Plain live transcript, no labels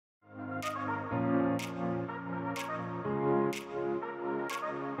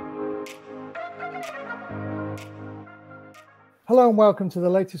Hello and welcome to the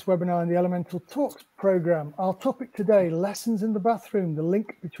latest webinar in the Elemental Talks program. Our topic today, lessons in the bathroom, the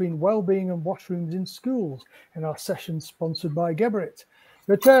link between well-being and washrooms in schools, in our session sponsored by Geberit.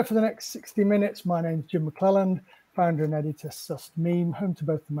 Your chair for the next 60 minutes. My name is Jim McClelland, founder and editor of Sust Meme, home to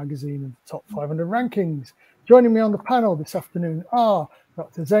both the magazine and the top 500 rankings. Joining me on the panel this afternoon are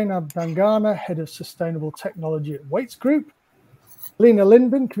Dr. Zainab Dangana, Head of Sustainable Technology at Waits Group, Lena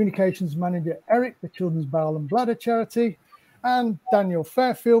Linden, Communications Manager at ERIC, the Children's Bowel and Bladder Charity, and Daniel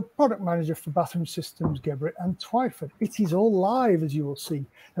Fairfield, Product Manager for Bathroom Systems, Geberit and Twyford. It is all live, as you will see.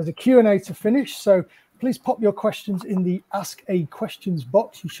 There's a Q&A to finish, so please pop your questions in the Ask a Questions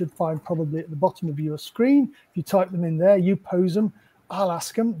box you should find probably at the bottom of your screen. If you type them in there, you pose them, I'll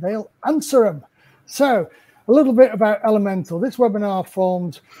ask them, they'll answer them. So a little bit about Elemental. This webinar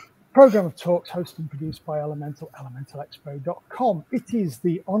formed a program of talks hosted and produced by Elemental, elementalexpo.com. It is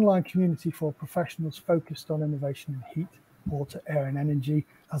the online community for professionals focused on innovation in heat, water, air and energy,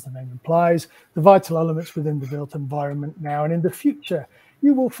 as the name implies, the vital elements within the built environment now and in the future.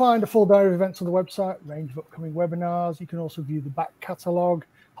 You will find a full diary of events on the website, range of upcoming webinars. You can also view the back catalogue,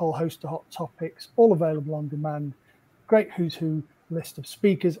 whole host of hot topics, all available on demand. Great who's who list of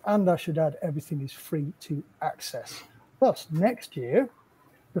speakers, and I should add, everything is free to access. Thus, next year,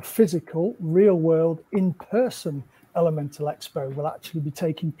 the physical, real-world, in-person Elemental Expo will actually be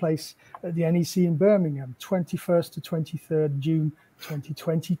taking place at the NEC in Birmingham, 21st to 23rd June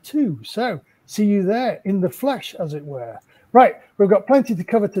 2022. So see you there in the flesh, as it were. Right, we've got plenty to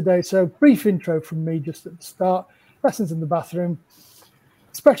cover today, so brief intro from me just at the start. Lessons in the bathroom,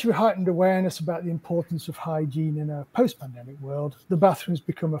 especially with heightened awareness about the importance of hygiene in a post-pandemic world. The bathroom's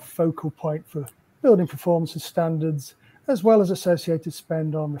become a focal point for building performance standards, as well as associated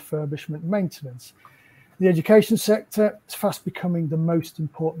spend on refurbishment maintenance. The education sector is fast becoming the most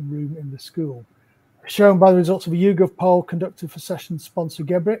important room in the school. Shown by the results of a YouGov poll conducted for session sponsor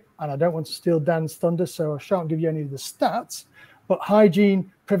Geberit, and I don't want to steal Dan's thunder, so I shan't give you any of the stats, but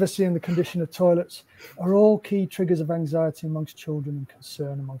hygiene, privacy and the condition of toilets are all key triggers of anxiety amongst children and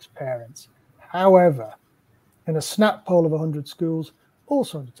concern amongst parents. However, in a snap poll of 100 schools,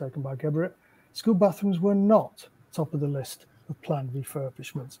 also undertaken by Geberit, school bathrooms were not top of the list of planned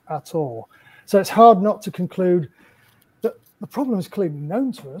refurbishments at all. So it's hard not to conclude that the problem is clearly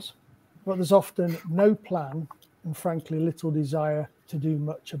known to us, but there's often no plan and frankly little desire to do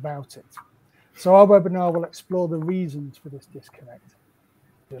much about it. So our webinar will explore the reasons for this disconnect.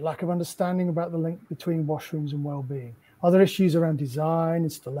 The lack of understanding about the link between washrooms and well-being. Are there issues around design,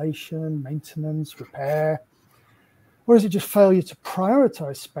 installation, maintenance, repair? Or is it just failure to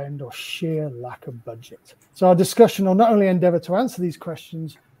prioritize spend or sheer lack of budget? So our discussion will not only endeavor to answer these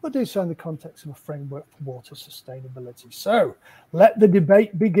questions, but do so in the context of a framework for water sustainability. So let the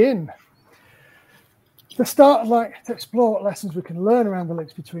debate begin. To start, I'd like to explore what lessons we can learn around the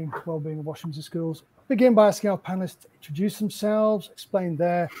links between well-being and washrooms in schools. Begin by asking our panelists to introduce themselves, explain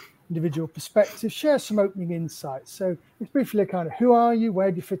their individual perspectives, share some opening insights. So it's briefly a kind of who are you, where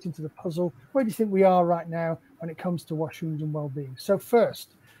do you fit into the puzzle, where do you think we are right now when it comes to washrooms and well-being? So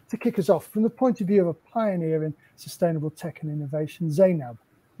first, to kick us off, from the point of view of a pioneer in sustainable tech and innovation, Zainab,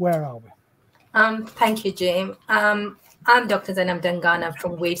 where are we? Thank you, Jim. I'm Dr. Zainab Dangana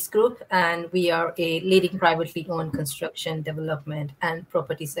from Waits Group, and we are a leading privately owned construction, development, and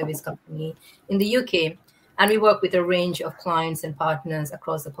property service company in the UK. And we work with a range of clients and partners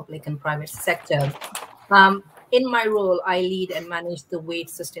across the public and private sector. In my role, I lead and manage the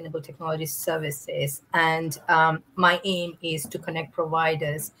Waits Sustainable Technology Services, and my aim is to connect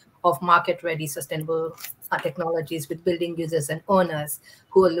providers of market-ready sustainable technologies with building users and owners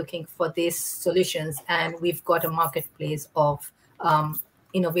who are looking for these solutions. And we've got a marketplace of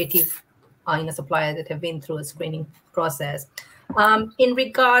innovative suppliers that have been through a screening process. In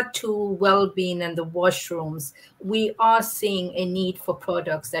regard to well-being and the washrooms, we are seeing a need for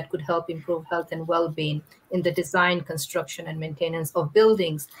products that could help improve health and well-being in the design, construction, and maintenance of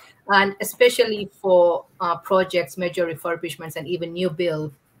buildings, and especially for projects, major refurbishments, and even new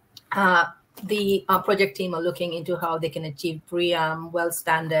build. The project team are looking into how they can achieve BREEAM well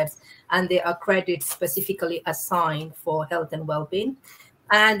standards, and there are credits specifically assigned for health and well-being.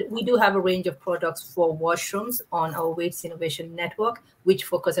 And we do have a range of products for washrooms on our Waits Innovation Network, which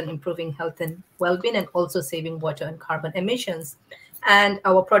focus on improving health and well-being and also saving water and carbon emissions. And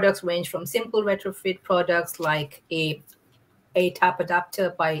our products range from simple retrofit products like a tap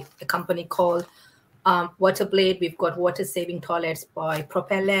adapter by a company called Waterblade. We've got water-saving toilets by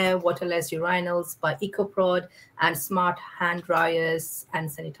Propeller, waterless urinals by EcoProd, and smart hand dryers and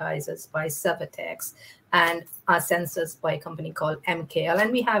sanitizers by Servatex, and sensors by a company called MKL,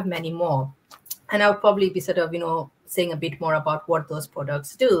 and we have many more. And I'll probably be sort of, saying a bit more about what those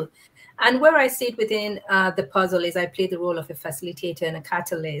products do. And where I sit within the puzzle is I play the role of a facilitator and a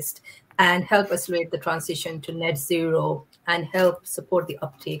catalyst and help accelerate the transition to net zero and help support the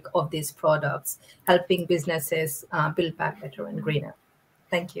uptake of these products, helping businesses build back better and greener.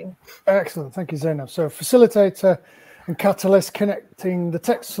 Thank you. Excellent. Thank you, Zainab. So facilitator and catalyst, connecting the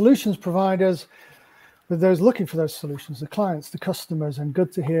tech solutions providers with those looking for those solutions, the clients, the customers, and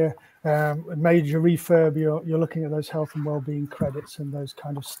good to hear a major refurb, you're looking at those health and wellbeing credits and those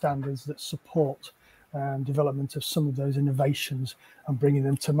kind of standards that support development of some of those innovations and bringing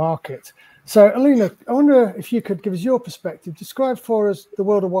them to market. So, Alina, I wonder if you could give us your perspective. Describe for us the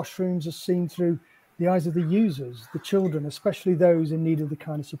world of washrooms as seen through the eyes of the users, the children, especially those in need of the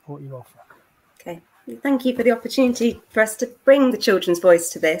kind of support you offer. Okay. Thank you for the opportunity for us to bring the children's voice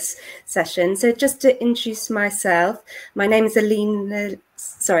to this session. So just to introduce myself, my name is Alina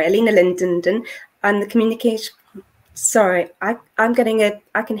Lindenden. I'm the communication, I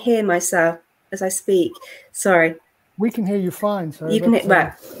can hear myself as I speak. Sorry. We can hear you fine. So you can hear,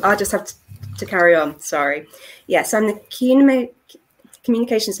 well, I'll just have to carry on. Sorry. Yes, I'm the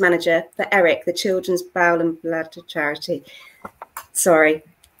communications manager for ERIC, the Children's Bowel and Bladder Charity. Sorry,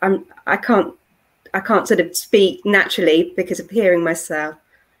 I can't sort of speak naturally because of hearing myself.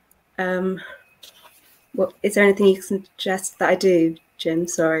 What is there anything you can suggest that I do, Jim?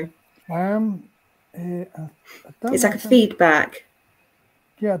 Sorry. It's like a feedback.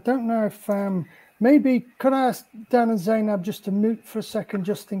 Yeah, I don't know if maybe could I ask Dan and Zainab just to mute for a second,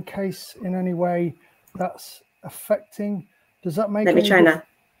 just in case in any way that's affecting. Does that make? Let me try now.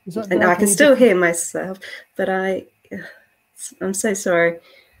 And I can still hear myself, but I'm so sorry.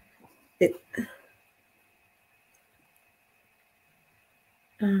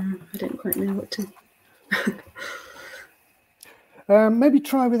 I don't quite know what to. Maybe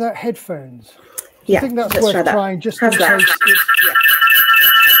try without headphones. Yeah, I think that's worth trying. Just how's in that? case. Yeah.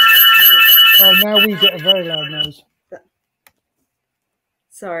 Oh, now we get a very loud noise.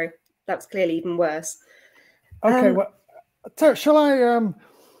 Sorry, that's clearly even worse. Okay, well,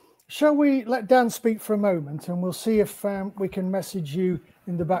 shall we let Dan speak for a moment, and we'll see if we can message you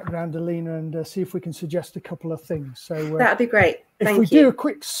in the background, Alina, and see if we can suggest a couple of things. So that'd be great. If we do a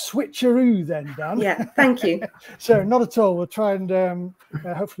quick switcheroo, then Dan. Yeah, thank you. So not at all. We'll try and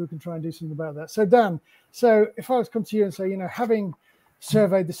hopefully we can try and do something about that. So Dan, so if I was to come to you and say, having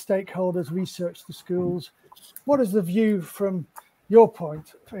surveyed the stakeholders, researched the schools, what is the view from your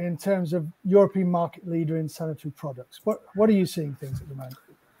point in terms of European market leader in sanitary products? What are you seeing things at the moment?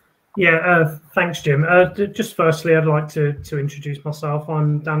 Yeah, thanks, Jim. Just firstly, I'd like to introduce myself.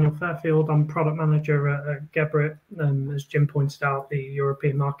 I'm Daniel Fairfield. I'm product manager at Geberit. As Jim pointed out, the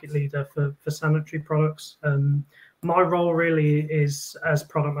European market leader for sanitary products. My role really is, as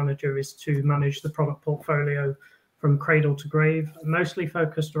product manager, is to manage the product portfolio from cradle to grave, mostly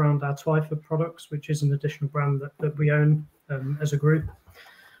focused around our Twyford products, which is an additional brand that we own as a group.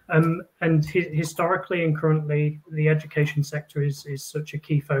 And historically and currently, the education sector is such a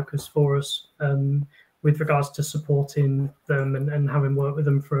key focus for us with regards to supporting them and having worked with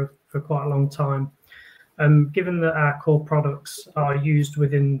them for quite a long time. Given that our core products are used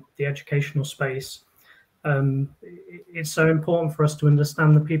within the educational space, it's so important for us to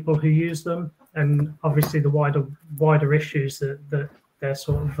understand the people who use them and obviously the wider issues that they're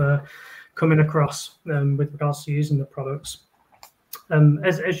sort of coming across with regards to using the products.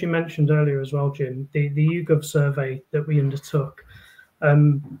 As you mentioned earlier as well, Jim, the YouGov survey that we undertook,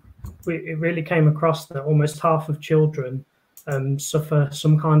 it really came across that almost half of children suffer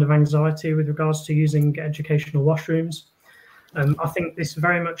some kind of anxiety with regards to using educational washrooms. I think this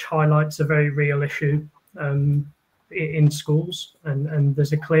very much highlights a very real issue in schools, and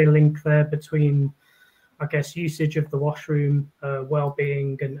there's a clear link there between, I guess, usage of the washroom,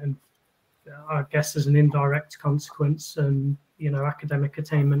 well-being, and I guess as an indirect consequence, academic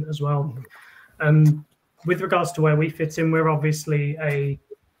attainment as well. With regards to where we fit in, we're obviously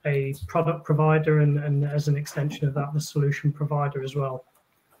a product provider and as an extension of that, the solution provider as well.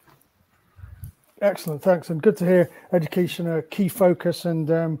 Excellent, thanks. And good to hear education a key focus. And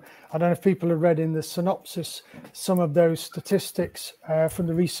I don't know if people have read in the synopsis some of those statistics from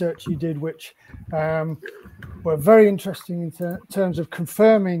the research you did, which were very interesting in terms of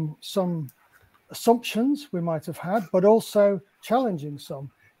confirming some assumptions we might have had, but also challenging some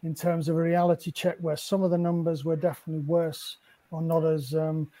in terms of a reality check where some of the numbers were definitely worse or not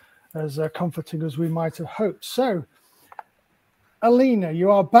as comforting as we might have hoped. So, Alina,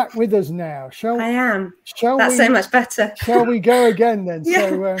 you are back with us now. I am. That's so much better. Shall we go again then? Yeah.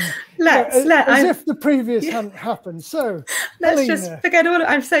 So, let's. As if the previous hadn't happened. So, let's just forget all.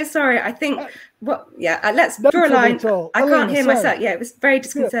 I'm so sorry. I think let's no draw a line. I Alina, can't hear myself. Yeah, it was very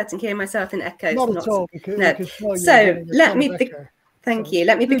disconcerting hearing myself in echo. Not at all. So let me. Thank you.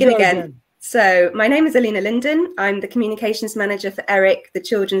 Let me begin again. So my name is Alina Linden. I'm the communications manager for ERIC, the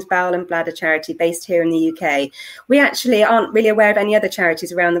Children's Bowel and Bladder charity based here in the UK. We actually aren't really aware of any other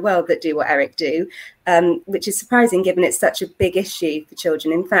charities around the world that do what ERIC do, which is surprising given it's such a big issue for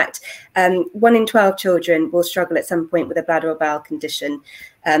children. In fact, 1 in 12 children will struggle at some point with a bladder or bowel condition.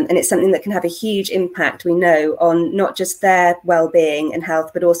 And it's something that can have a huge impact, we know, on not just their well-being and health,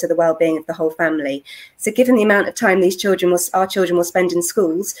 but also the well-being of the whole family. So given the amount of time our children will spend in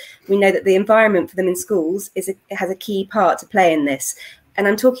schools, we know that the environment for them in schools has a key part to play in this. And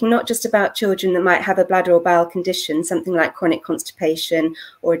I'm talking not just about children that might have a bladder or bowel condition, something like chronic constipation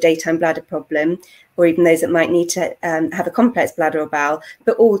or a daytime bladder problem, or even those that might need to have a complex bladder or bowel,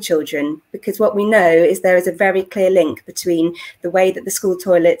 but all children, because what we know is there is a very clear link between the way that the school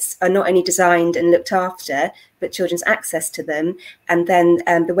toilets are not only designed and looked after, but children's access to them, and then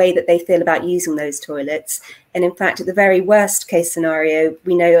the way that they feel about using those toilets. And in fact, at the very worst case scenario,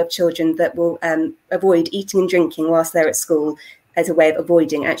 we know of children that will avoid eating and drinking whilst they're at school as a way of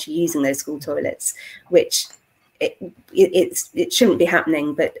avoiding actually using those school toilets, which it shouldn't be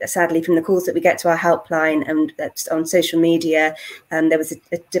happening. But sadly, from the calls that we get to our helpline and on social media, there was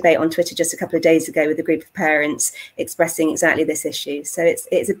a debate on Twitter just a couple of days ago with a group of parents expressing exactly this issue. So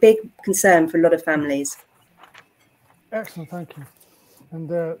it's a big concern for a lot of families. Excellent, thank you.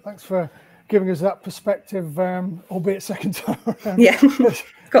 And thanks for giving us that perspective, albeit second time around. Yeah,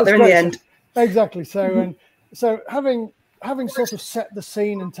 got there in the end. Exactly. So, so having sort of set the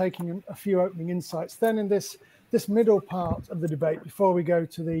scene and taking a few opening insights, then in this middle part of the debate, before we go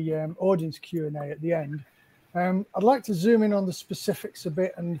to the audience Q&A at the end, I'd like to zoom in on the specifics a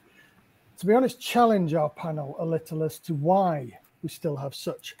bit and, to be honest, challenge our panel a little as to why we still have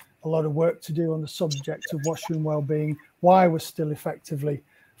such a lot of work to do on the subject of washroom wellbeing, why we're still effectively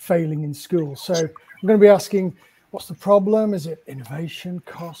failing in schools. So I'm going to be asking, what's the problem? Is it innovation,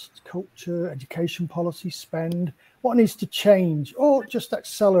 cost, culture, education policy, spend? What needs to change or just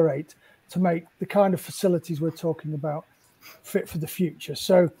accelerate to make the kind of facilities we're talking about fit for the future?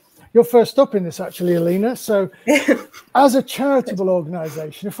 So you're first up in this, actually, Alina. So as a charitable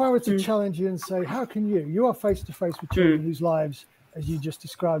organisation, if I were to challenge you and say, how can you are face-to-face with children whose lives, as you just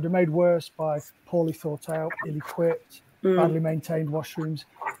described, are made worse by poorly thought out, ill-equipped, badly maintained washrooms.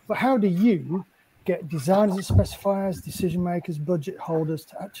 But how do you get designers and specifiers, decision makers, budget holders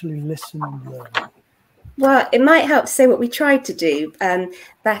to actually listen and learn? Well, it might help to say what we tried to do.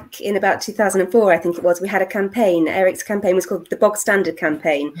 Back in about 2004, I think it was, we had a campaign. Eric's campaign was called the Bog Standard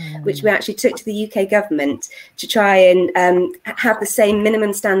campaign, which we actually took to the UK government to try and have the same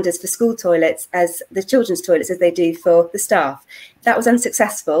minimum standards for school toilets as the children's toilets as they do for the staff. That was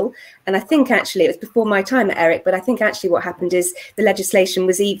unsuccessful. And I think actually it was before my time at ERIC, but I think actually what happened is the legislation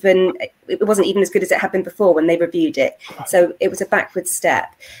was it wasn't even as good as it had been before when they reviewed it. So it was a backward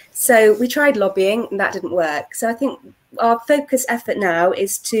step. So we tried lobbying and that didn't work. So I think our focus effort now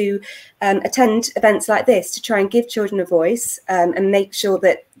is to attend events like this to try and give children a voice and make sure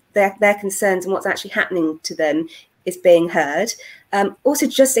that their concerns and what's actually happening to them is being heard. Also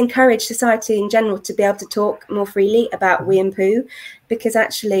just encourage society in general to be able to talk more freely about wee and poo, because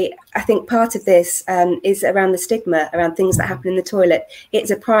actually I think part of this is around the stigma around things that happen in the toilet.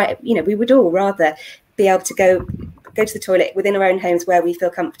 It's we would all rather be able to go to the toilet within our own homes where we feel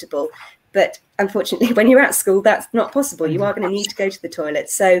comfortable. But unfortunately, when you're at school, that's not possible. You are going to need to go to the toilet.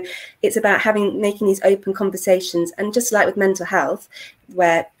 So it's about making these open conversations. And just like with mental health,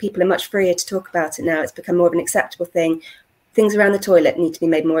 where people are much freer to talk about it now, it's become more of an acceptable thing. Things around the toilet need to be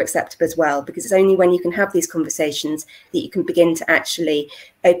made more acceptable as well, because it's only when you can have these conversations that you can begin to actually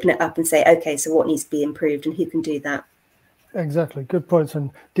open it up and say, OK, so what needs to be improved and who can do that? Exactly. Good points.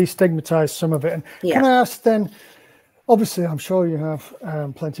 And destigmatize some of it. And can I ask then, obviously, I'm sure you have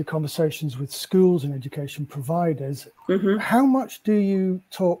plenty of conversations with schools and education providers. How much do you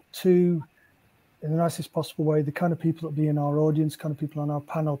talk to, in the nicest possible way, the kind of people that be in our audience, kind of people on our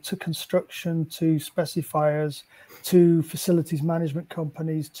panel, to construction, to specifiers, to facilities management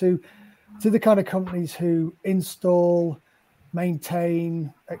companies, to the kind of companies who install,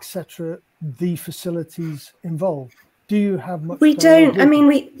 maintain, etc., the facilities involved? Do you have much? We don't. I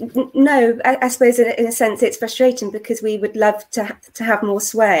mean, I suppose in a sense it's frustrating because we would love to have more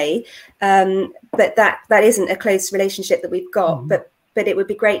sway, but that isn't a close relationship that we've got. But but it would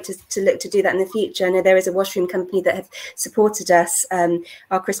be great to look to do that in the future. I know there is a washroom company that have supported us,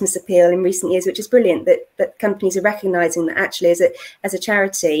 our Christmas appeal in recent years, which is brilliant, that companies are recognising that actually as a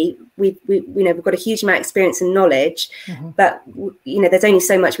charity, we've got a huge amount of experience and knowledge, but there's only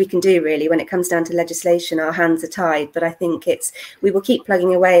so much we can do really when it comes down to legislation. Our hands are tied, but I think we will keep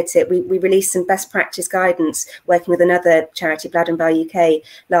plugging away at it. We released some best practice guidance working with another charity, Blood and Bow UK,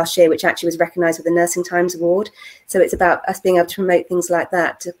 last year, which actually was recognised with the Nursing Times Award. So it's about us being able to promote things like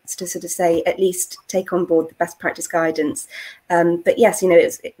that to sort of say, at least take on board the best practice guidance. But yes,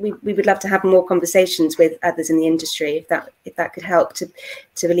 we would love to have more conversations with others in the industry if that could help to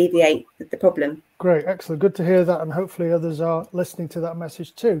alleviate the problem. Great, excellent. Good to hear that, and hopefully others are listening to that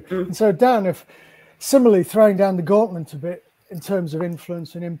message too. And so Dan, if similarly throwing down the gauntlet a bit in terms of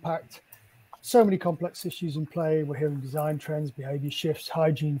influence and impact, so many complex issues in play. We're hearing design trends, behaviour shifts,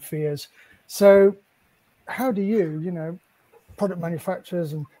 hygiene fears. So how do you, product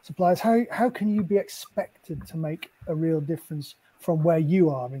manufacturers and suppliers, how can you be expected to make a real difference from where you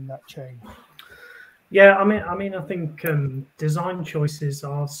are in that chain? Yeah, I mean, I think design choices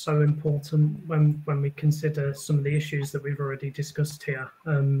are so important when we consider some of the issues that we've already discussed here.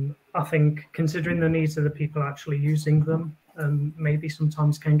 I think considering the needs of the people actually using them, maybe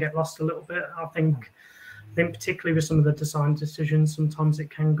sometimes can get lost a little bit. I think particularly with some of the design decisions, sometimes it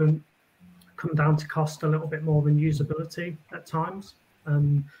can come down to cost a little bit more than usability at times.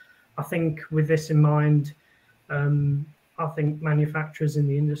 I think with this in mind, I think manufacturers in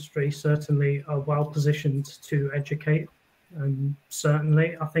the industry certainly are well positioned to educate.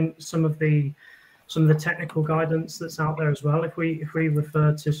 Certainly, I think some of the technical guidance that's out there as well. If we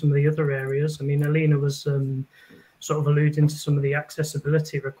refer to some of the other areas, I mean, Alina was sort of alluding to some of the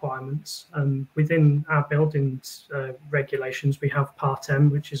accessibility requirements. Within our buildings regulations, we have Part M,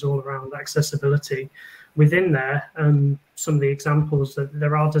 which is all around accessibility. Within there, some of the examples that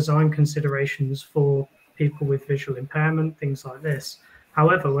there are design considerations for people with visual impairment, things like this.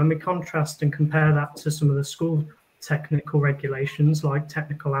 However, when we contrast and compare that to some of the school technical regulations like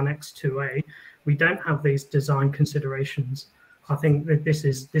Technical Annex 2A, we don't have these design considerations. I think that this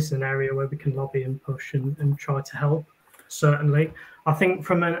is an area where we can lobby and push and try to help, certainly. I think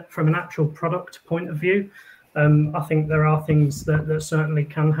from an actual product point of view, I think there are things that certainly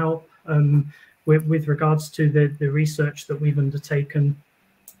can help. With regards to the research that we've undertaken,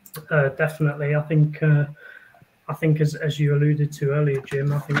 definitely, I think as you alluded to earlier,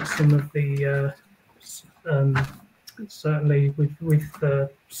 Jim, I think some of the certainly with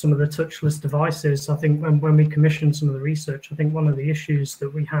some of the touchless devices, I think when we commissioned some of the research, I think one of the issues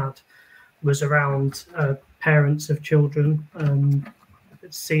that we had was around parents of children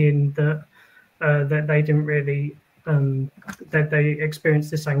seeing that they didn't really that they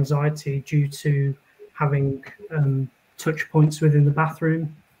experienced this anxiety due to having touch points within the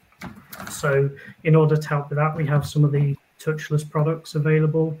bathroom. So in order to help with that, we have some of the touchless products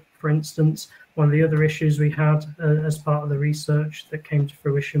available. For instance, one of the other issues we had as part of the research that came to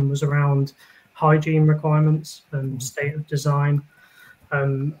fruition was around hygiene requirements and state of design.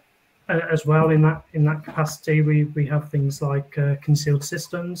 As well, in that capacity, we have things like concealed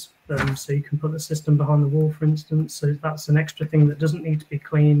systems. So you can put the system behind the wall, for instance. So that's an extra thing that doesn't need to be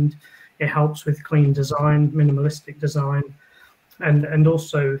cleaned. It helps with clean design, minimalistic design, and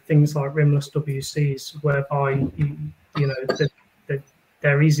also things like rimless WCs, whereby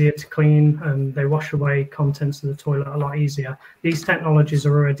they're easier to clean and they wash away contents of the toilet a lot easier. These technologies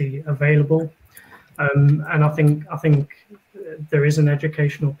are already available, and I think there is an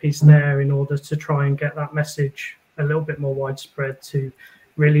educational piece there in order to try and get that message a little bit more widespread, to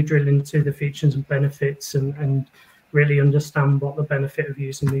really drill into the features and benefits and really understand what the benefit of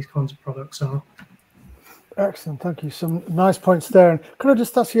using these kinds of products are. Excellent, thank you. Some nice points there. And could I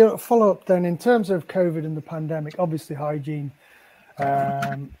just ask you a follow-up then, in terms of COVID and the pandemic? Obviously hygiene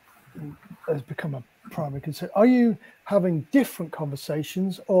has become a primary concern. Are you having different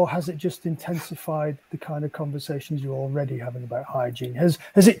conversations, or has it just intensified the kind of conversations you're already having about hygiene? Has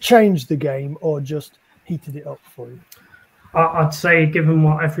it changed the game or just heated it up for you? I'd say, given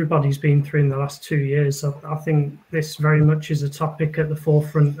what everybody's been through in the last 2 years, I think this very much is a topic at the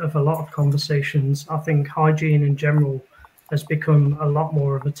forefront of a lot of conversations. I think hygiene in general has become a lot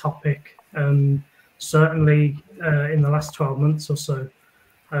more of a topic, certainly in the last 12 months or so.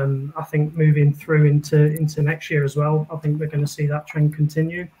 I think moving through into next year as well, I think we're going to see that trend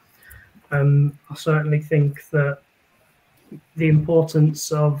continue. I certainly think that the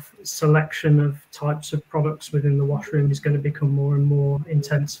importance of selection of types of products within the washroom is going to become more and more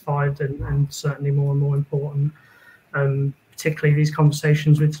intensified and certainly more and more important. Particularly these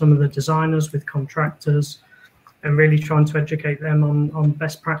conversations with some of the designers, with contractors, and really trying to educate them on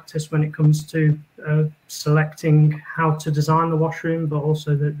best practice when it comes to selecting how to design the washroom, but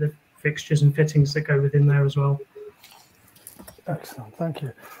also the fixtures and fittings that go within there as well. Excellent, thank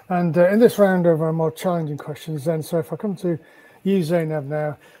you. And in this round of more challenging questions then, so if I come to you, Zainab,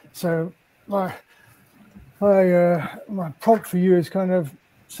 now, so my prompt for you is kind of,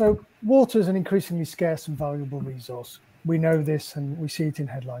 so water is an increasingly scarce and valuable resource. We know this and we see it in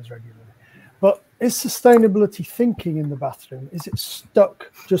headlines regularly. But is sustainability thinking in the bathroom, is it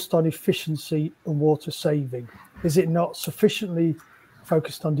stuck just on efficiency and water saving? Is it not sufficiently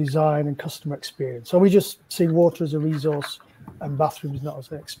focused on design and customer experience? Or we just see water as a resource and bathrooms not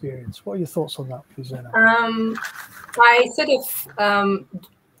as an experience? What are your thoughts on that, please, Zainab? I sort of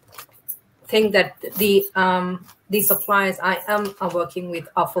think that the suppliers I am working with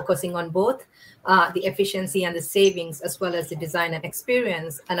are focusing on both the efficiency and the savings, as well as the design and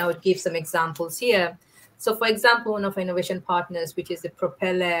experience. And I would give some examples here. So, for example, one of our innovation partners, which is the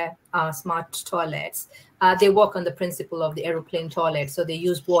Propeller Smart Toilets, they work on the principle of the aeroplane toilet. So they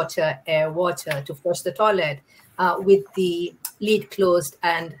use water, air, water to flush the toilet with the lid closed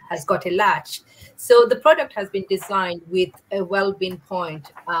and has got a latch. So the product has been designed with a well-being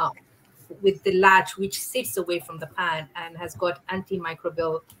point with the latch, which sits away from the pan and has got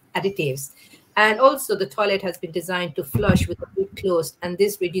antimicrobial additives. And also the toilet has been designed to flush with the lid closed, and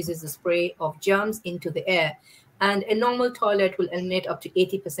this reduces the spray of germs into the air. And a normal toilet will eliminate up to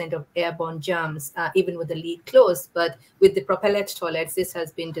 80% of airborne germs, even with the lid closed. But with the Propeller toilets, this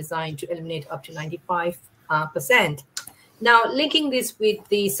has been designed to eliminate up to 95%. Now, linking this with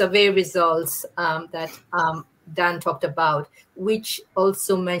the survey results that Dan talked about, which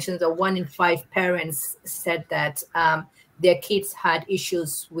also mentions that 1 in 5 parents said that their kids had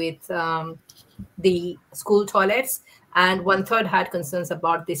issues with the school toilets, and 1/3 had concerns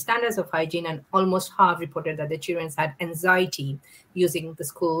about the standards of hygiene, and almost half reported that the children had anxiety using the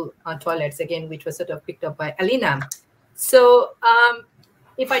school toilets, again, which was sort of picked up by Alina. So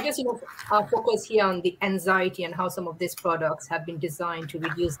if I just focus here on the anxiety and how some of these products have been designed to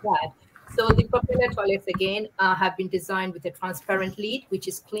reduce that. So the Propeller toilets, again, have been designed with a transparent lid, which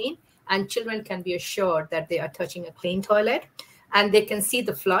is clean, and children can be assured that they are touching a clean toilet, and they can see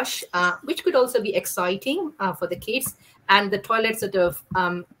the flush, which could also be exciting for the kids. And the toilet sort of,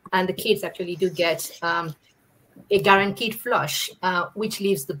 and the kids actually do get a guaranteed flush, which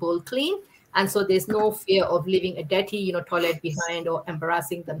leaves the bowl clean. And so there's no fear of leaving a dirty, toilet behind or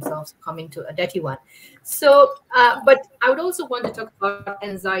embarrassing themselves coming to a dirty one. So, but I would also want to talk about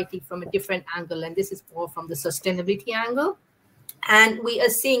anxiety from a different angle, and this is more from the sustainability angle. And we are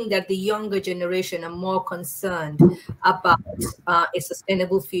seeing that the younger generation are more concerned about a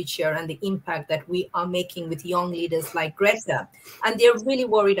sustainable future and the impact that we are making with young leaders like Greta. And they're really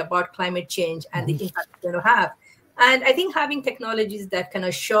worried about climate change and the impact it's going to have. And I think having technologies that can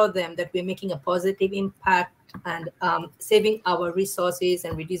assure them that we're making a positive impact and saving our resources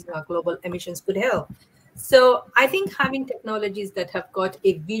and reducing our global emissions could help. So I think having technologies that have got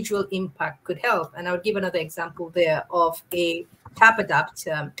a visual impact could help. And I would give another example there of a tap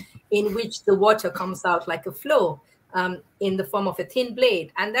adapter in which the water comes out like a flow in the form of a thin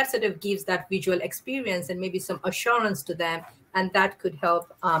blade. And that sort of gives that visual experience and maybe some assurance to them. And that could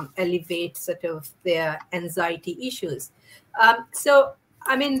help elevate sort of their anxiety issues. So,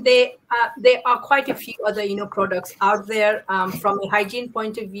 I mean, there are quite a few other, products out there. From a hygiene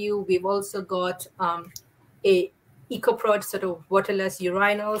point of view, we've also got a EcoProd sort of waterless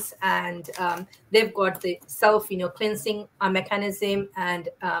urinals, and they've got the self, cleansing mechanism, and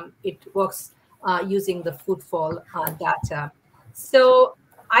it works using the footfall data. So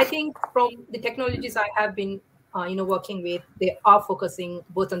I think from the technologies I have been, working with, they are focusing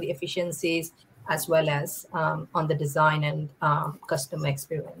both on the efficiencies as well as on the design and customer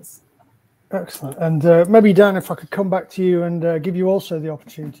experience. Excellent. And maybe, Dan, if I could come back to you and give you also the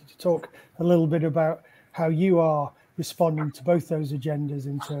opportunity to talk a little bit about how you are responding to both those agendas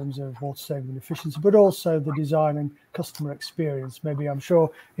in terms of water saving and efficiency, but also the design and customer experience. Maybe, I'm sure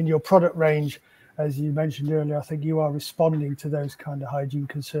in your product range, as you mentioned earlier, I think you are responding to those kind of hygiene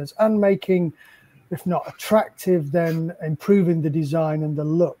concerns and making, if not attractive, then improving the design and the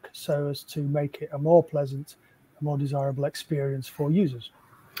look so as to make it a more pleasant, a more desirable experience for users.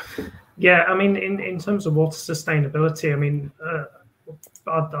 Yeah, I mean, in terms of water sustainability, I mean,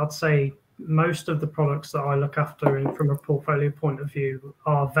 I'd say most of the products that I look after from a portfolio point of view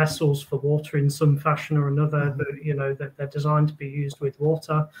are vessels for water in some fashion or another, that they're designed to be used with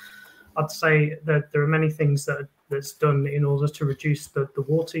water. I'd say that there are many things that's done in order to reduce the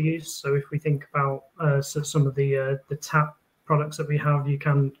water use. So if we think about some of the tap products that we have, you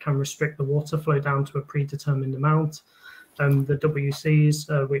can restrict the water flow down to a predetermined amount. The WCs,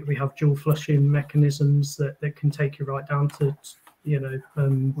 we have dual flushing mechanisms that can take you right down to,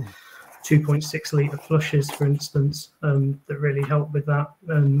 2.6 litre flushes, for instance, that really help with that,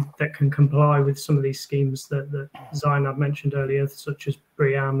 that can comply with some of these schemes that Zainab mentioned earlier, such as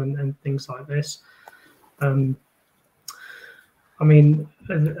BREEAM and things like this. I mean,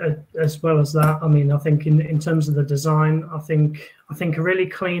 as well as that, I mean, I think in terms of the design, I think a really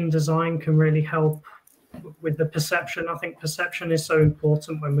clean design can really help with the perception. I think perception is so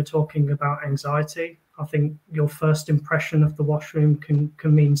important when we're talking about anxiety. I think your first impression of the washroom can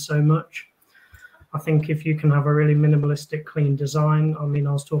mean so much. I think if you can have a really minimalistic, clean design, I mean,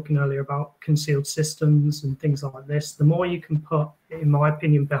 I was talking earlier about concealed systems and things like this. The more you can put, in my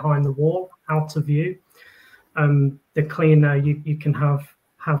opinion, behind the wall, out of view, the cleaner you can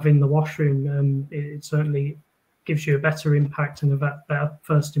have in the washroom. It certainly gives you a better impact and a better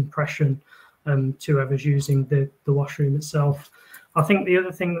first impression to whoever's using the washroom itself. I think the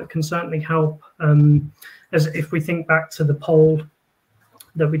other thing that can certainly help, as if we think back to the poll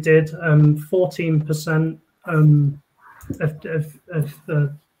that we did, 14% of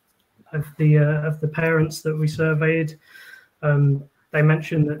the parents that we surveyed, they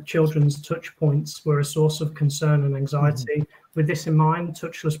mentioned that children's touch points were a source of concern and anxiety. Mm-hmm. With this in mind,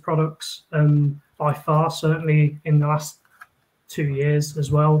 touchless products, by far, certainly in the last 2 years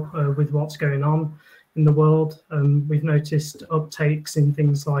as well, with what's going on in the world, we've noticed uptakes in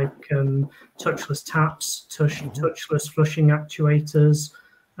things like touchless taps, touchless flushing actuators,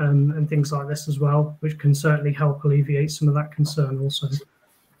 and things like this as well, which can certainly help alleviate some of that concern also.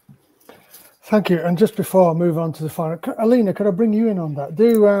 Thank you. And just before I move on to the final, Alina, could I bring you in on that?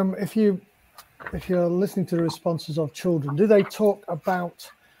 If you're listening to the responses of children, do they talk about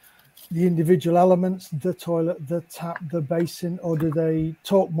the individual elements, the toilet, the tap, the basin, or do they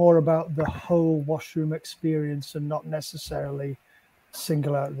talk more about the whole washroom experience and not necessarily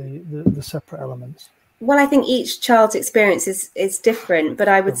single out the separate elements? Well, I think each child's experience is different, but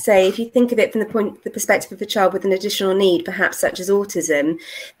I would say if you think of it from the perspective of a child with an additional need, perhaps such as autism,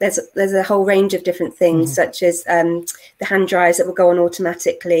 there's a whole range of different things, such as the hand dryers that will go on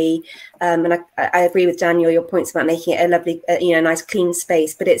automatically. And I agree with Daniel, your points about making it a lovely, nice clean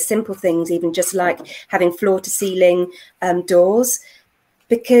space, but it's simple things, even just like having floor to ceiling doors.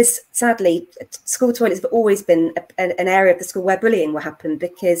 Because sadly, school toilets have always been an area of the school where bullying will happen,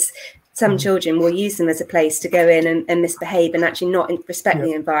 because some children will use them as a place to go in and misbehave and actually not respect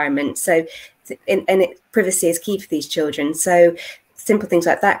the environment. So, privacy is key for these children. So simple things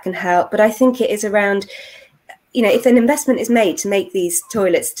like that can help. But I think it is around, if an investment is made to make these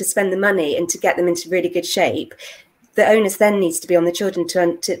toilets, to spend the money and to get them into really good shape, the onus then needs to be on the children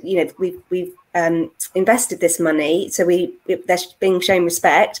we've invested this money, so they're being shown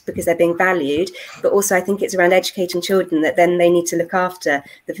respect because they're being valued, but also I think it's around educating children that then they need to look after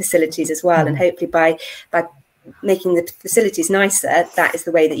the facilities as well. And hopefully by making the facilities nicer, that is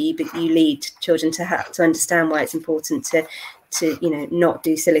the way that you lead children to understand why it's important to not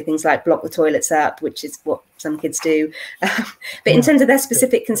do silly things like block the toilets up, which is what some kids do. But in terms of their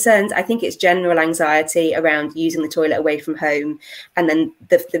specific concerns, I think it's general anxiety around using the toilet away from home, and then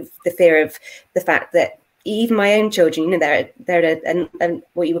the fear of the fact that even my own children, they're at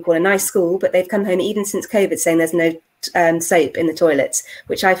what you would call a nice school, but they've come home even since COVID saying there's no soap in the toilets,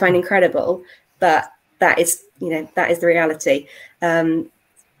 which I find incredible. But that is the reality.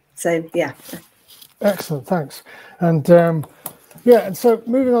 So yeah. Excellent, thanks. And and so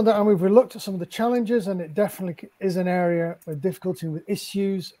moving on, and we've looked at some of the challenges, and it definitely is an area of difficulty with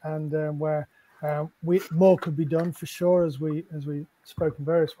issues, and where more could be done for sure, as we spoke in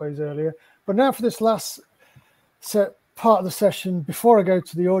various ways earlier. But now for this last part of the session, before I go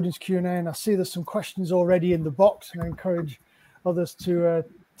to the audience Q&A, and I see there's some questions already in the box, and I encourage others to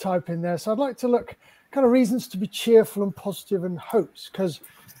type in there. So I'd like to look kind of reasons to be cheerful and positive and hopes, because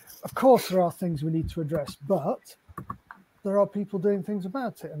of course there are things we need to address, but there are people doing things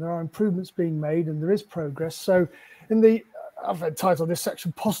about it, and there are improvements being made, and there is progress. So I've entitled this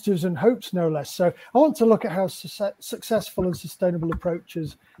section Positives and Hopes, no less. So I want to look at how successful and sustainable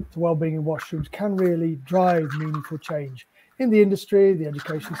approaches to wellbeing in washrooms can really drive meaningful change in the industry, the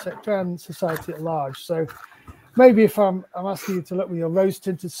education sector, and society at large. So maybe if I'm asking you to look with your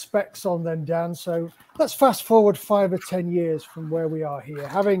rose-tinted specs on then, Dan. So let's fast forward 5 or 10 years from where we are here,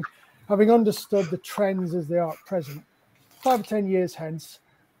 having understood the trends as they are at present. 5 or 10 years hence,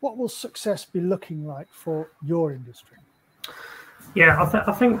 what will success be looking like for your industry? Yeah,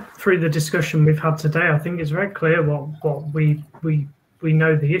 I think through the discussion we've had today, I think it's very clear what we we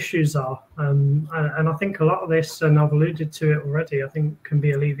know the issues are, and I think a lot of this, and I've alluded to it already, I think can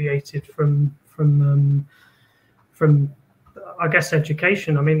be alleviated from I guess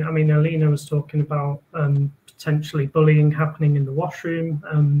education. I mean, Alina was talking about potentially bullying happening in the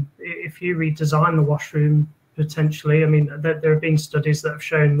washroom. If you redesign the washroom, potentially, I mean, there have been studies that have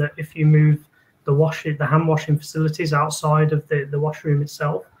shown that if you move the hand washing facilities outside of the washroom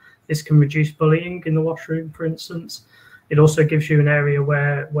itself, this can reduce bullying in the washroom, for instance. It also gives you an area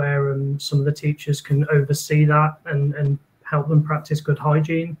where some of the teachers can oversee that and help them practice good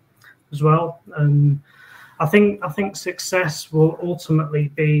hygiene as well. I think success will ultimately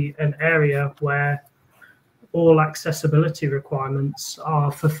be an area where all accessibility requirements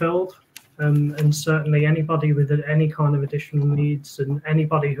are fulfilled, and certainly anybody with any kind of additional needs and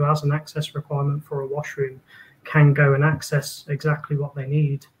anybody who has an access requirement for a washroom can go and access exactly what they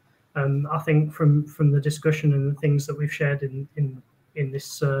need. I think from the discussion and the things that we've shared in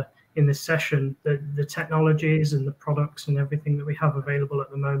this session, the technologies and the products and everything that we have available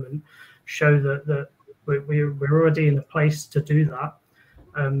at the moment show that we're already in a place to do that.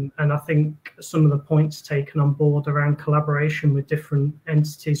 And I think some of the points taken on board around collaboration with different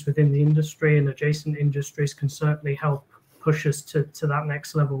entities within the industry and adjacent industries can certainly help push us to that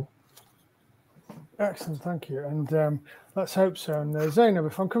next level. Excellent, thank you. And let's hope so. And Zainab,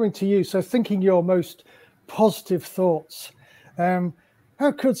 if I'm coming to you, so thinking your most positive thoughts,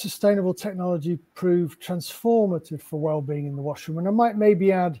 how could sustainable technology prove transformative for well-being in the washroom? And I might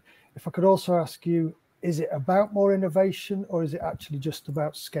maybe add, if I could also ask you, is it about more innovation, or is it actually just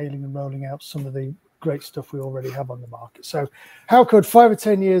about scaling and rolling out some of the great stuff we already have on the market? So how could 5 or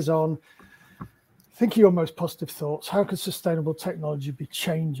 10 years on, thinking your most positive thoughts, how could sustainable technology be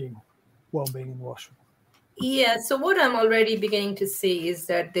changing well-being in the washroom? Yeah, so what I'm already beginning to see is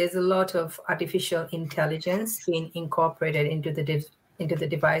that there's a lot of artificial intelligence being incorporated into the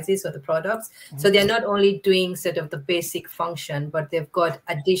devices or the products. So they're not only doing sort of the basic function, but they've got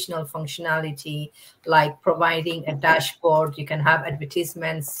additional functionality, like providing a dashboard. You can have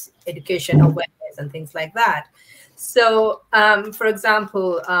advertisements, education, awareness, and things like that. So, for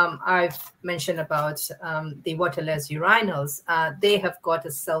example, I've mentioned about the waterless urinals. They have got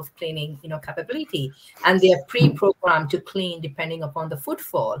a self-cleaning, capability, and they are pre-programmed to clean depending upon the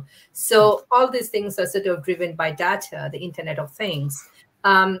footfall. So all these things are sort of driven by data, the Internet of Things.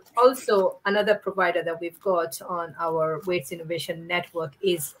 Also, another provider that we've got on our Waste Innovation Network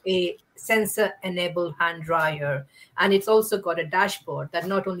is a sensor-enabled hand dryer. And it's also got a dashboard that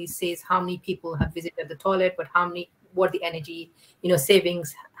not only says how many people have visited the toilet, but what the energy,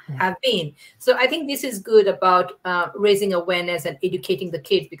 savings have been. So I think this is good about raising awareness and educating the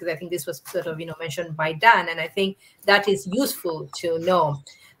kids, because I think this was sort of, mentioned by Dan, and I think that is useful to know.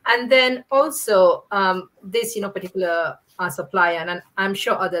 And then also this, particular supplier, and I'm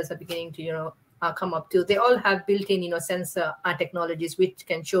sure others are beginning to, come up too. They all have built-in, sensor technologies which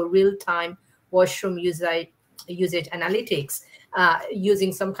can show real-time washroom usage analytics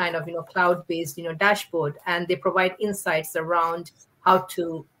using some kind of, cloud-based, dashboard, and they provide insights around how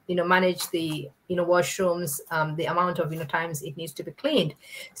to, manage the, washrooms, the amount of, times it needs to be cleaned.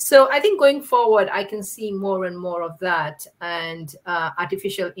 So I think going forward, I can see more and more of that, and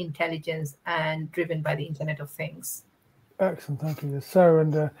artificial intelligence and driven by the Internet of Things. Excellent, thank you. So,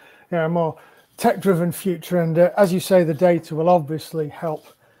 and a more tech-driven future, and as you say, the data will obviously help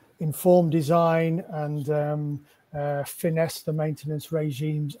inform design and finesse the maintenance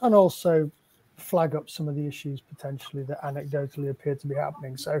regimes, and also flag up some of the issues potentially that anecdotally appear to be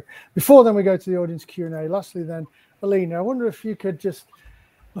happening. So before then we go to the audience Q&A, lastly then, Alina, I wonder if you could just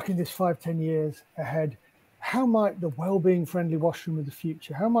look in this 5-10 years ahead, how might the well-being friendly washroom of the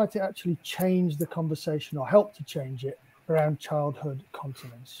future, how might it actually change the conversation or help to change it around childhood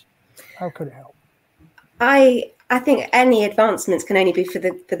continence? How could it help? I think any advancements can only be for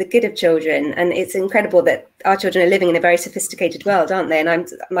the good of children, and it's incredible that our children are living in a very sophisticated world, aren't they? And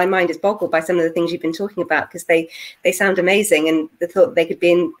my mind is boggled by some of the things you've been talking about, because they sound amazing, and the thought that they could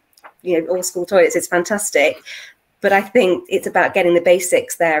be in all school toilets is fantastic. But I think it's about getting the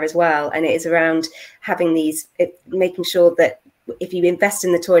basics there as well, and it is around having making sure that if you invest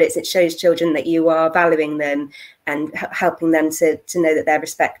in the toilets, it shows children that you are valuing them and helping them to know that they're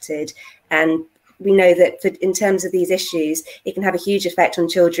respected. And we know that in terms of these issues, it can have a huge effect on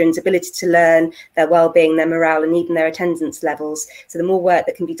children's ability to learn, their well-being, their morale, and even their attendance levels. So the more work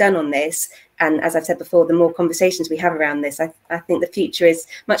that can be done on this, and as I've said before, the more conversations we have around this, I think the future is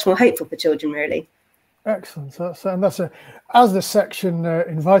much more hopeful for children, really. Excellent. As the section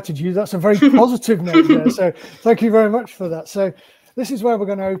invited you, that's a very positive note there. So thank you very much for that. So this is where we're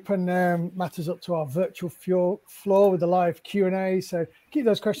going to open matters up to our virtual floor with a live Q&A. So keep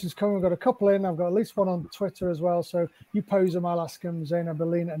those questions coming. We've got a couple in. I've got at least one on Twitter as well. So you pose them, I'll ask them. Zainab,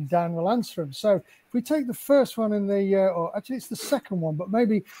 Aline, and Dan will answer them. So if we take the first one in the, or actually it's the second one, but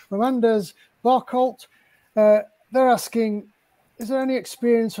maybe from Anders Barkolt, they're asking, is there any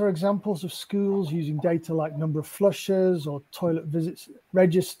experience or examples of schools using data like number of flushes or toilet visits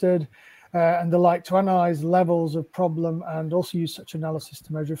registered and the like to analyze levels of problem and also use such analysis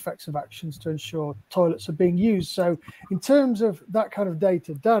to measure effects of actions to ensure toilets are being used? So in terms of that kind of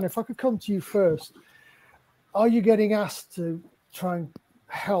data, Dan, if I could come to you first, are you getting asked to try and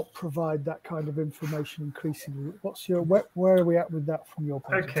help provide that kind of information increasingly? What's your, where are we at with that from your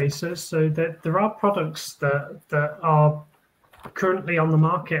point? Okay, so there are products that are currently on the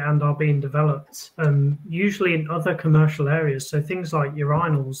market and are being developed, usually in other commercial areas. So things like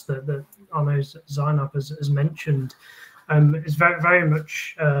urinals that I know Zainab has mentioned is very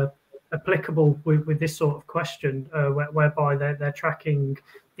much applicable with this sort of question, whereby they're tracking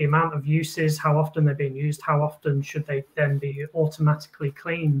the amount of uses, how often they're being used, how often should they then be automatically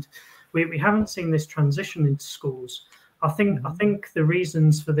cleaned. We haven't seen this transition into schools. I think the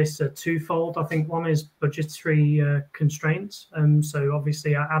reasons for this are twofold. I think one is budgetary constraints. So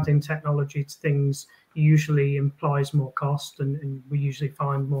obviously adding technology to things usually implies more cost, and we usually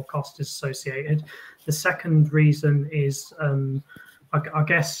find more cost is associated. The second reason is, I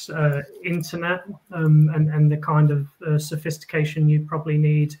guess, internet and the kind of sophistication you probably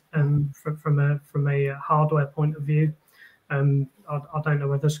need from a hardware point of view. I don't know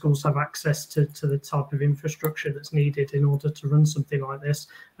whether schools have access to the type of infrastructure that's needed in order to run something like this.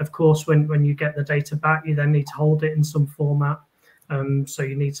 Of course, when you get the data back, you then need to hold it in some format. So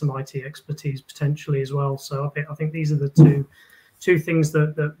you need some IT expertise potentially as well. So I think these are the two things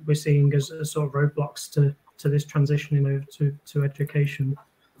that we're seeing as sort of roadblocks to this transitioning over to education.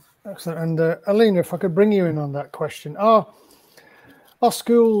 Excellent. And Alina, if I could bring you in on that question, are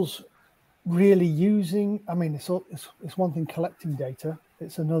schools really using, I mean, it's one thing collecting data,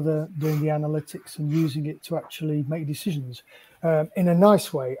 it's another doing the analytics and using it to actually make decisions in a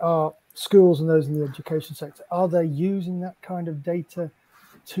nice way. Are schools and those in the education sector, are they using that kind of data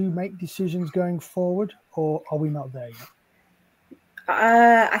to make decisions going forward, or are we not there yet?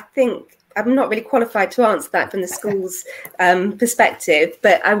 I think I'm not really qualified to answer that from the school's perspective,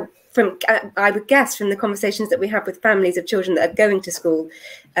 but I would guess from the conversations that we have with families of children that are going to school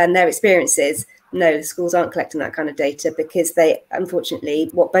and their experiences, no, schools aren't collecting that kind of data because they, unfortunately,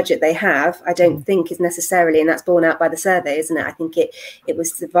 what budget they have, I don't think is necessarily, and that's borne out by the survey, isn't it? I think it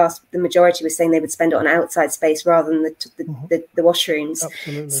was the majority was saying they would spend it on outside space rather than the washrooms.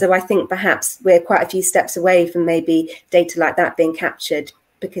 Absolutely. So I think perhaps we're quite a few steps away from maybe data like that being captured,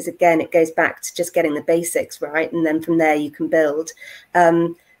 because again, it goes back to just getting the basics right, and then from there you can build.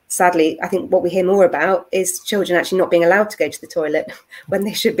 Sadly, I think what we hear more about is children actually not being allowed to go to the toilet when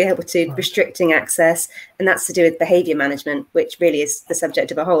they should be able to, right. Restricting access, and that's to do with behaviour management, which really is the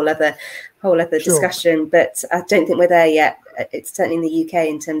subject of a whole other sure. discussion. But I don't think we're there yet. It's certainly in the UK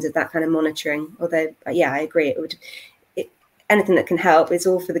in terms of that kind of monitoring. Although, yeah, I agree. Anything that can help is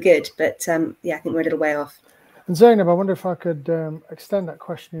all for the good. But yeah, I think we're a little way off. And Zainab, I wonder if I could extend that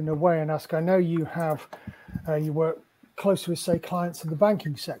question in a way and ask. I know you have you work close with, say, clients in the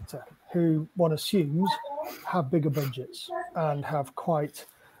banking sector who one assumes have bigger budgets and have quite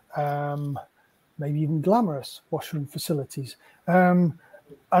maybe even glamorous washroom facilities. I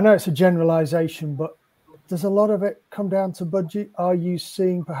know it's a generalization, but does a lot of it come down to budget? Are you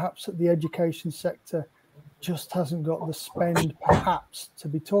seeing perhaps that the education sector just hasn't got the spend perhaps to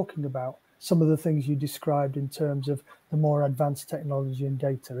be talking about some of the things you described in terms of the more advanced technology and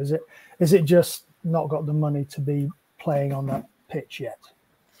data? Is it just not got the money to be playing on that pitch yet?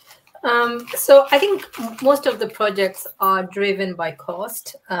 So I think most of the projects are driven by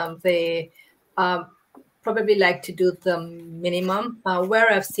cost. They probably like to do the minimum.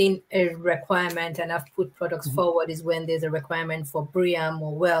 Where I've seen a requirement and I've put products forward is when there's a requirement for BREEAM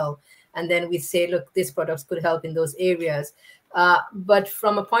or WELL, and then we say, look, these products could help in those areas. But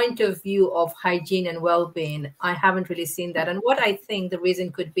from a point of view of hygiene and well-being, I haven't really seen that. And what I think the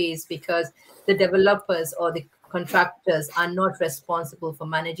reason could be is because the developers or the contractors are not responsible for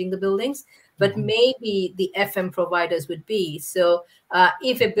managing the buildings, but maybe the FM providers would be. So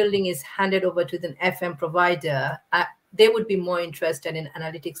if a building is handed over to the FM provider, they would be more interested in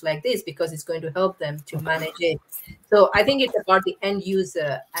analytics like this because it's going to help them to manage it. So I think it's about the end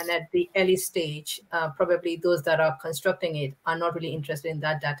user, and at the early stage, probably those that are constructing it are not really interested in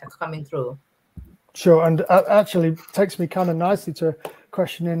that data coming through. Sure, and actually takes me kind of nicely to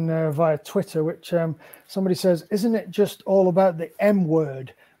question in via Twitter, which somebody says, isn't it just all about the M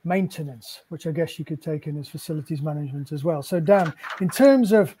word, maintenance, which I guess you could take in as facilities management as well. So Dan, in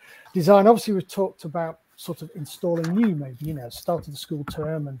terms of design, obviously we've talked about sort of installing new, maybe, you know, start of the school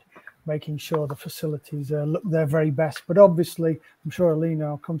term and making sure the facilities look their very best. But obviously, I'm sure Alina,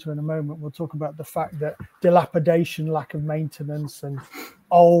 I'll come to in a moment, we'll talk about the fact that dilapidation, lack of maintenance, and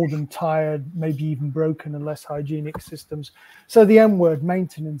old and tired, maybe even broken and less hygienic systems. So the M word,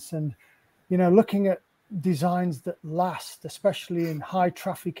 maintenance, and, you know, looking at designs that last, especially in high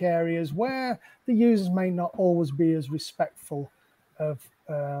traffic areas where the users may not always be as respectful of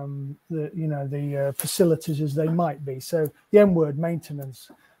the facilities as they might be. So the M word, maintenance.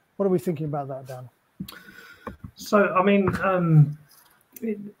 What are we thinking about that, Dan? So, I mean,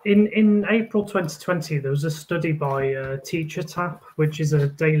 in April 2020, there was a study by Teacher Tap, which is a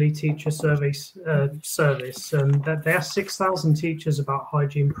daily teacher service, that they asked 6,000 teachers about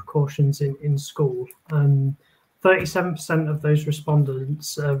hygiene precautions in school. 37% of those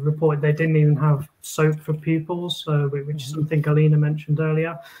respondents reported they didn't even have soap for pupils, which is something Alina mentioned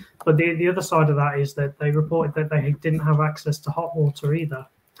earlier. But the other side of that is that they reported that they didn't have access to hot water either.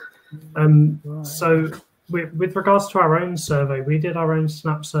 So with regards to our own survey, we did our own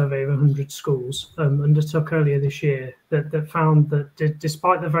SNAP survey of 100 schools, undertook earlier this year, that found that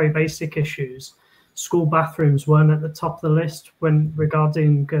despite the very basic issues, school bathrooms weren't at the top of the list when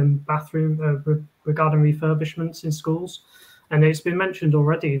regarding regarding refurbishments in schools. And it's been mentioned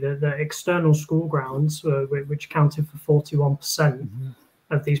already that the external school grounds, which accounted for 41%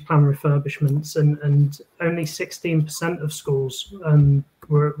 of these planned refurbishments, and only 16% of schools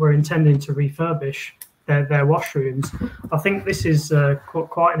were intending to refurbish their washrooms. I think this is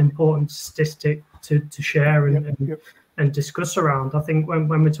quite an important statistic to share and discuss around. I think when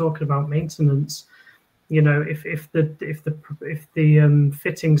we're talking about maintenance, you know, if the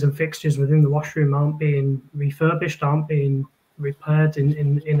fittings and fixtures within the washroom aren't being refurbished, aren't being repaired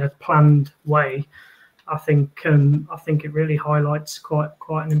in a planned way, I think it really highlights quite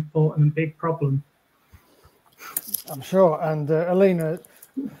an important and big problem. I'm sure. And Alina,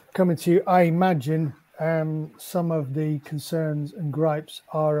 coming to you, I imagine some of the concerns and gripes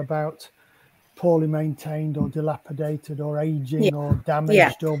are about poorly maintained or dilapidated or aging or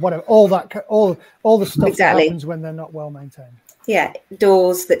damaged or whatever, all the stuff that happens when they're not well maintained. Yeah,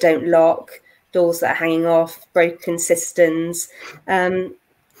 doors that don't lock, doors that are hanging off, broken cisterns.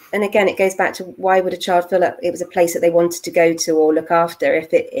 And again, it goes back to, why would a child feel like it was a place that they wanted to go to or look after if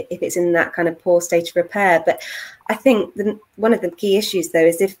it's in that kind of poor state of repair? But I think one of the key issues, though,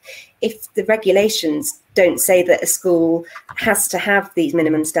 is if the regulations don't say that a school has to have these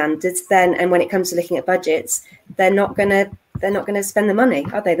minimum standards, then, and when it comes to looking at budgets, they're not going to spend the money,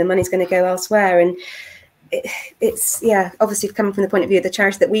 are they? The money's going to go elsewhere. And it's obviously, coming from the point of view of the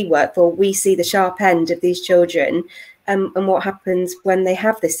charity that we work for, we see the sharp end of these children. And what happens when they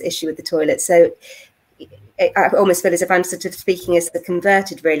have this issue with the toilet. So I almost feel as if I'm sort of speaking as the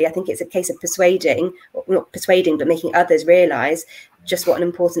converted, really. I think it's a case of persuading, or not persuading, but making others realise just what an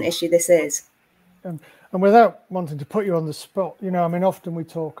important issue this is. And without wanting to put you on the spot, you know, I mean, often we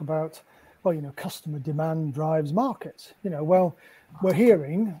talk about, well, you know, customer demand drives markets. You know, well, we're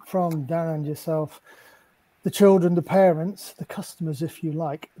hearing from Dan and yourself, the children, the parents, the customers, if you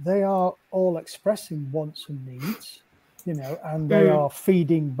like, they are all expressing wants and needs, you know, and they are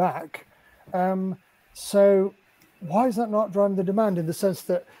feeding back. So why is that not driving the demand, in the sense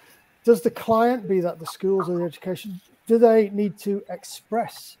that, does the client, be that the schools or the education, do they need to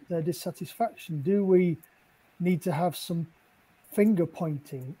express their dissatisfaction? Do we need to have some finger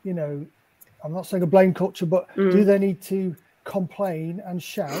pointing? You know, I'm not saying a blame culture, but do they need to complain and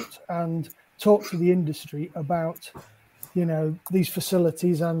shout and talk to the industry about, you know, these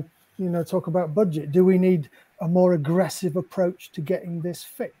facilities, and, you know, talk about budget? Do we need a more aggressive approach to getting this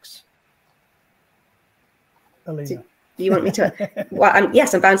fixed? Alina? Do you want me to? Well,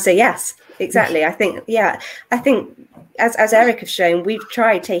 yes, I'm bound to say yes. Exactly. I think, as Eric has shown, we've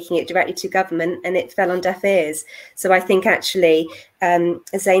tried taking it directly to government and it fell on deaf ears. So I think actually, as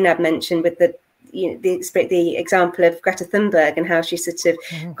Zainab mentioned, with the example of Greta Thunberg and how she sort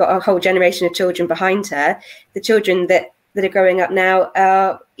of got a whole generation of children behind her, the children that are growing up now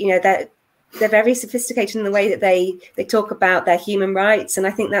are, you know, they're very sophisticated in the way that they talk about their human rights, and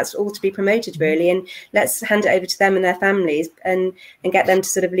I think that's all to be promoted, really. And let's hand it over to them and their families and get them to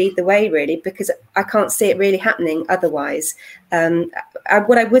sort of lead the way, really, because I can't see it really happening otherwise.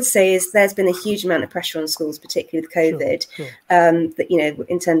 What I would say is there's been a huge amount of pressure on schools, particularly with COVID, that, you know,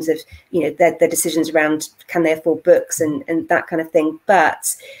 in terms of, you know, their decisions around can they afford books and that kind of thing.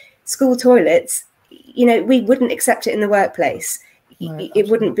 But school toilets, you know, we wouldn't accept it in the workplace. it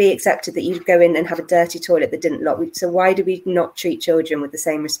wouldn't be accepted that you'd go in and have a dirty toilet that didn't lock. So why do we not treat children with the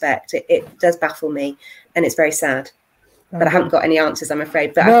same respect? It does baffle me, and it's very sad. But I haven't got any answers, I'm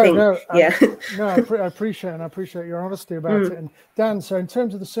afraid. But I think, I appreciate your honesty about it. And Dan, so in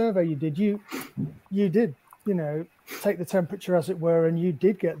terms of the survey you did, you did, take the temperature, as it were, and you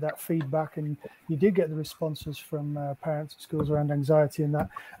did get that feedback, and you did get the responses from parents at schools around anxiety and that.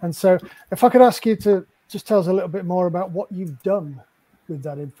 And so, if I could ask you to just tell us a little bit more about what you've done with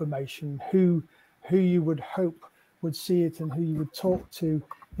that information, who you would hope would see it, and who you would talk to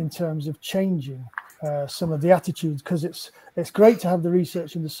in terms of changing some of the attitudes, because it's great to have the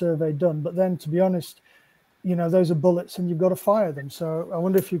research and the survey done, but then, to be honest, those are bullets and you've got to fire them. So I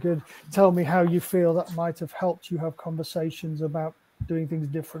wonder if you could tell me how you feel that might have helped you have conversations about doing things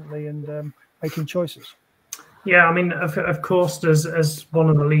differently and making choices. Yeah, I mean, of course, as one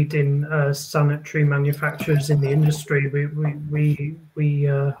of the leading sanitary manufacturers in the industry, we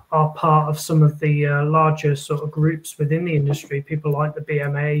are part of some of the larger sort of groups within the industry, people like the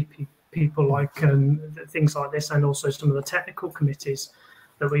BMA, people like things like this, and also some of the technical committees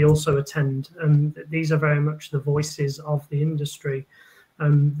that we also attend. And these are very much the voices of the industry.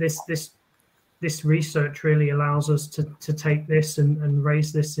 This research really allows us to take this and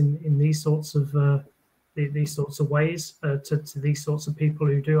raise this in these sorts of ways to these sorts of people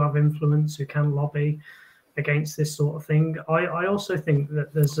who do have influence, who can lobby against this sort of thing. I also think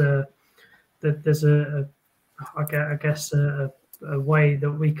that there's a way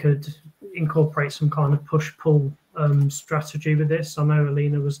that we could incorporate some kind of push-pull strategy with this. I know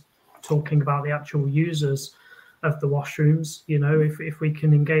Alina was talking about the actual users of the washrooms. If we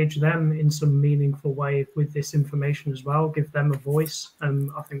can engage them in some meaningful way with this information as well, give them a voice,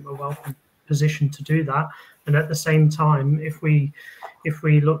 I think we're well positioned to do that. And at the same time, if we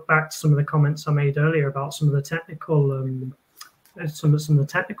look back to some of the comments I made earlier about some of the technical some of the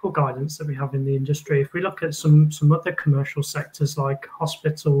technical guidance that we have in the industry, if we look at some other commercial sectors like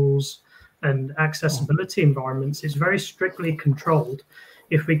hospitals and accessibility environments, it's very strictly controlled.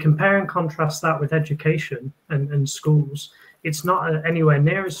 If we compare and contrast that with education and schools, it's not anywhere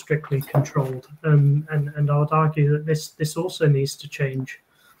near as strictly controlled. And I would argue that this also needs to change.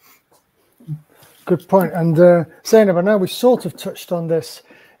 Good point. And Zainab, I know we sort of touched on this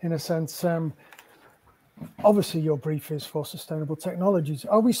in a sense. Obviously, your brief is for sustainable technologies.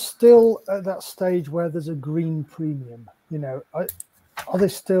 Are we still at that stage where there's a green premium? Are they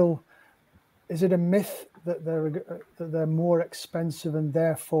still? Is it a myth that they're more expensive and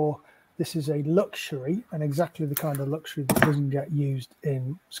therefore this is a luxury, and exactly the kind of luxury that doesn't get used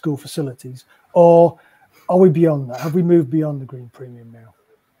in school facilities? Or are we beyond that? Have we moved beyond the green premium now?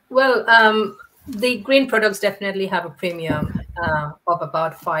 Well, the green products definitely have a premium of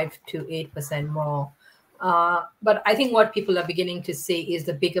about 5 to 8% more. But I think what people are beginning to see is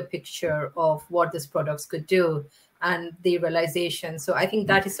the bigger picture of what these products could do and the realization. So I think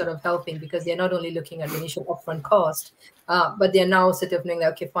that is sort of helping, because they're not only looking at the initial upfront cost, but they're now sort of knowing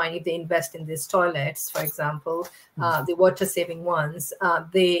that, okay, fine, if they invest in these toilets, for example, the water saving ones,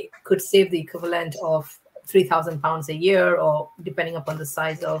 they could save the equivalent of £3,000 a year, or depending upon the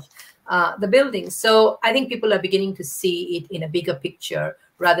size of the building. So I think people are beginning to see it in a bigger picture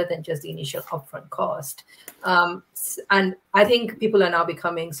rather than just the initial upfront cost. And I think people are now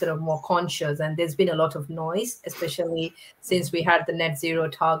becoming sort of more conscious, and there's been a lot of noise, especially since we had the net zero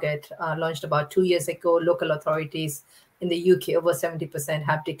target launched about 2 years ago. Local authorities in the UK, over 70%,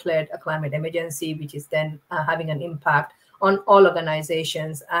 have declared a climate emergency, which is then having an impact on all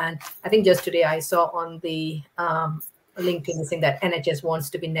organizations. And I think just today I saw on the LinkedIn saying that NHS wants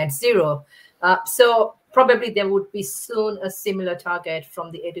to be net zero. So probably there would be soon a similar target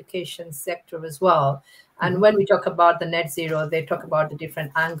from the education sector as well. And when we talk about the net zero, they talk about the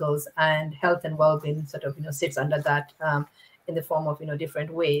different angles, and health and well-being sort of sits under that in the form of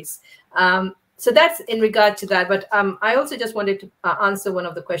different ways. So that's in regard to that. But I also just wanted to answer one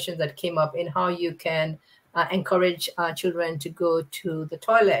of the questions that came up in how you can encourage children to go to the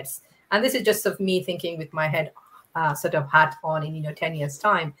toilets. And this is just of me thinking with my head sort of hat on in 10 years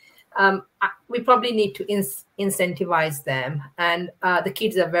time. We probably need to incentivize them, and the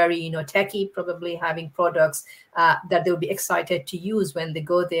kids are very techie, probably having products that they'll be excited to use when they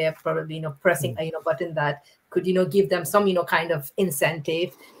go there, probably pressing a button that could give them some kind of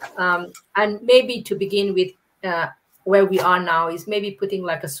incentive. And maybe to begin with, where we are now is maybe putting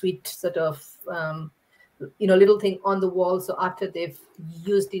like a sweet sort of little thing on the wall, so after they've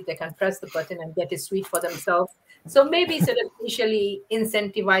used it they can press the button and get a sweet for themselves. So maybe sort of initially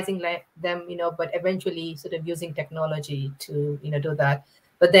incentivizing them, but eventually sort of using technology to, do that.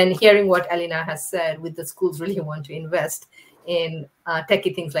 But then hearing what Alina has said, with the schools really want to invest in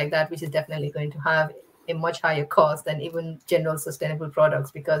techie things like that, which is definitely going to have a much higher cost than even general sustainable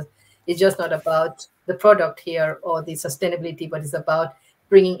products, because it's just not about the product here or the sustainability, but it's about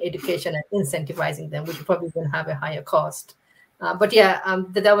bringing education and incentivizing them, which probably will have a higher cost. But yeah,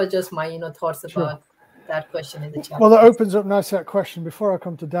 that was just my thoughts about that question in the chat. Well, that opens up nicely that question. Before I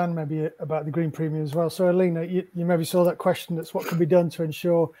come to Dan, maybe about the green premium as well. So, Alina, you maybe saw that question. That's what can be done to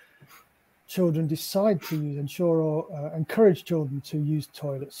ensure children decide to use, or encourage children to use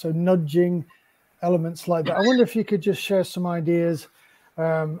toilets. So, nudging elements like that. I wonder if you could just share some ideas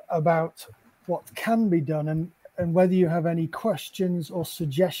about what can be done, and whether you have any questions or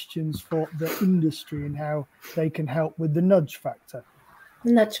suggestions for the industry and how they can help with the nudge factor.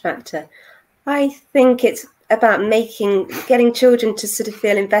 The nudge factor. I think it's about getting children to sort of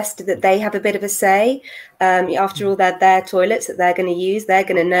feel invested, that they have a bit of a say. After all, they're their toilets that they're going to use. They're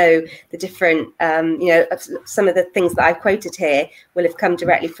going to know the different, some of the things that I've quoted here will have come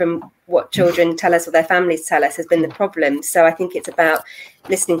directly from what children tell us or their families tell us has been the problem. So I think it's about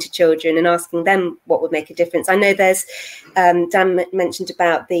listening to children and asking them what would make a difference. I know there's, Dan mentioned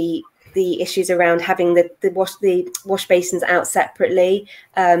about the issues around having the wash basins out separately.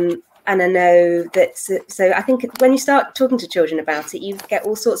 And I know that, so I think when you start talking to children about it, you get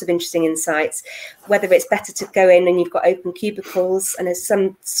all sorts of interesting insights, whether it's better to go in and you've got open cubicles. And there's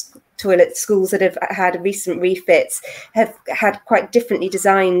some toilet schools that have had recent refits have had quite differently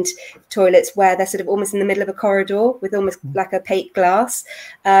designed toilets where they're sort of almost in the middle of a corridor with almost like opaque glass.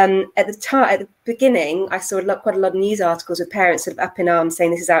 At the beginning, I saw quite a lot of news articles with parents sort of up in arms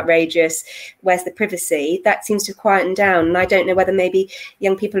saying this is outrageous, where's the privacy? That seems to quieten down, and I don't know whether maybe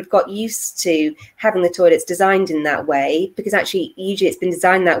young people have got used to having the toilets designed in that way, because actually usually it's been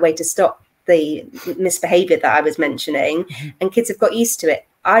designed that way to stop the misbehavior that I was mentioning, and kids have got used to it.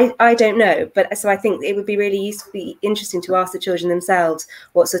 I don't know, but so I think it would be really interesting to ask the children themselves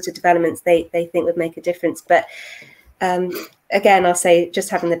what sort of developments they think would make a difference. But again, I'll say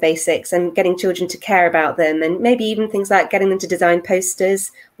just having the basics and getting children to care about them, and maybe even things like getting them to design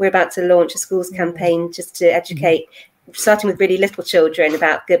posters. We're about to launch a schools campaign just to educate, starting with really little children,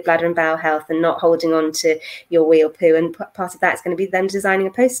 about good bladder and bowel health and not holding on to your wee or poo. And part of that is going to be them designing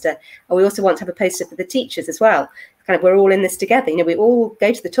a poster. And we also want to have a poster for the teachers as well. Kind of, we're all in this together. We all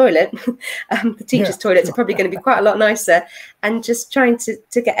go to the toilet. The teachers' toilets are probably going to be quite a lot nicer, and just trying to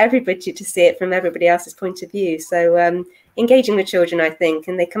get everybody to see it from everybody else's point of view. So engaging with children, I think,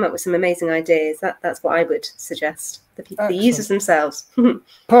 and they come up with some amazing ideas. That's what I would suggest. The users themselves.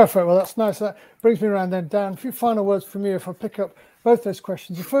 Perfect. Well, that's nice. That brings me around then, Dan. A few final words from you if I pick up both those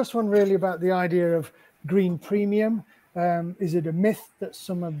questions. The first one really about the idea of green premium. Is it a myth that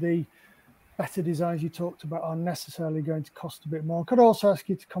some of the better designs you talked about are necessarily going to cost a bit more? Could I also ask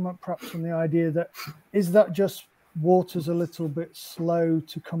you to comment perhaps on the idea that is that just water's a little bit slow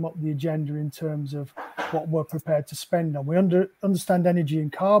to come up the agenda in terms of what we're prepared to spend on? We understand energy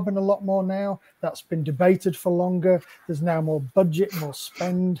and carbon a lot more now. That's been debated for longer. There's now more budget, more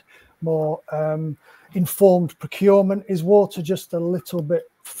spend, more informed procurement. Is water just a little bit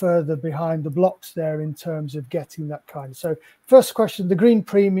further behind the blocks there in terms of getting that kind? So first question, the green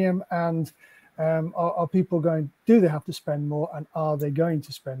premium, and are people do they have to spend more, and are they going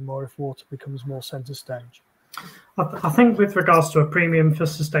to spend more if water becomes more centre stage? I think with regards to a premium for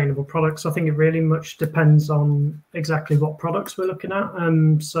sustainable products, I think it really much depends on exactly what products we're looking at.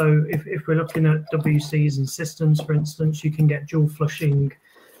 So if we're looking at WCs and systems, for instance, you can get dual flushing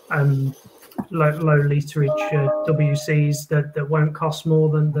low literage WCs that won't cost more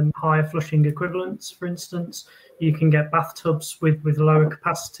than higher flushing equivalents. For instance, you can get bathtubs with lower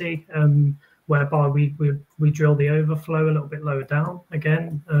capacity, whereby we drill the overflow a little bit lower down,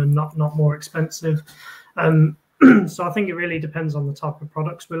 again, not more expensive. So I think it really depends on the type of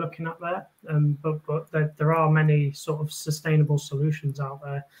products we're looking at there, but there are many sort of sustainable solutions out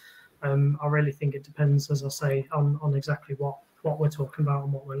there. I really think it depends, as I say, on exactly what we're talking about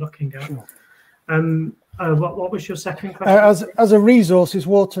and what we're looking at. Sure. What was your second question? As a resource, is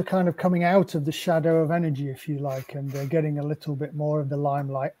water kind of coming out of the shadow of energy, if you like, and getting a little bit more of the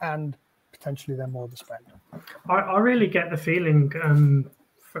limelight and potentially then more of the spend? I really get the feeling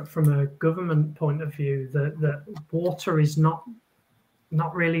from a government point of view that water is not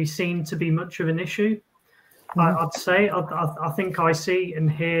really seen to be much of an issue. I'd say I think I see and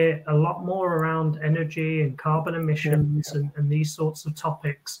hear a lot more around energy and carbon emissions and these sorts of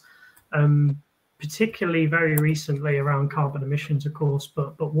topics, particularly very recently around carbon emissions, of course,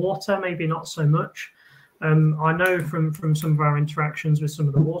 but water maybe not so much. I know from some of our interactions with some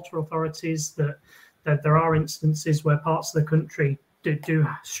of the water authorities that there are instances where parts of the country do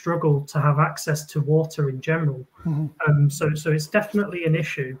struggle to have access to water in general. So it's definitely an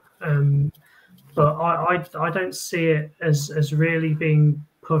issue. But I don't see it as really being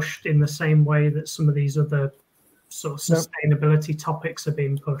pushed in the same way that some of these other sort of sustainability topics are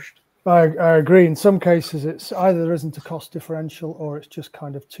being pushed. I agree. In some cases, it's either there isn't a cost differential or it's just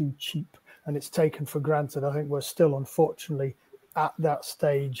kind of too cheap and it's taken for granted. I think we're still, unfortunately, at that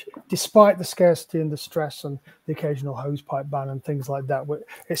stage, despite the scarcity and the stress and the occasional hosepipe ban and things like that.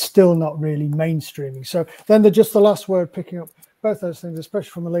 It's still not really mainstreaming. So then just the last word, picking up both those things, especially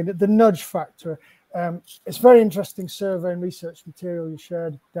from Alina, the nudge factor. It's very interesting survey and research material you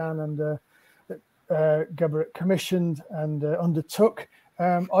shared, Dan, and Geberit commissioned and undertook.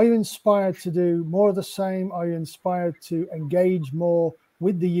 Are you inspired to do more of the same? Are you inspired to engage more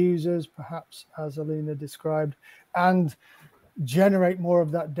with the users, perhaps as Alina described, and generate more of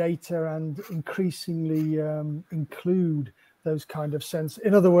that data and increasingly include those kind of sense?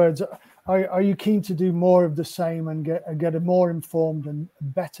 In other words, are you keen to do more of the same and get a more informed and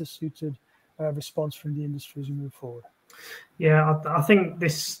better suited response from the industry as we move forward? Yeah, I think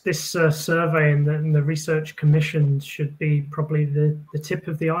this survey and the research commission should be probably the tip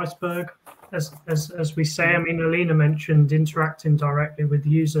of the iceberg, as we say. I mean, Alina mentioned interacting directly with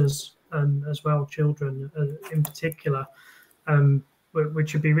users as well, children in particular,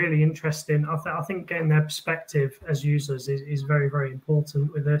 which would be really interesting. I think getting their perspective as users is very, very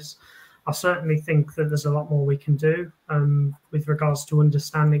important with this. I certainly think that there's a lot more we can do with regards to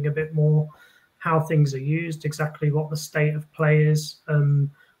understanding a bit more how things are used, exactly what the state of play is.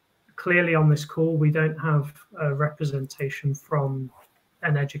 Clearly on this call, we don't have a representation from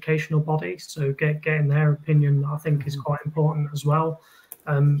an educational body, so getting their opinion, I think, is quite important as well.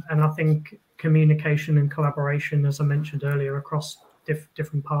 And I think communication and collaboration, as I mentioned earlier, across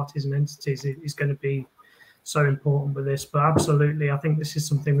different parties and entities is going to be so important with this. But absolutely, I think this is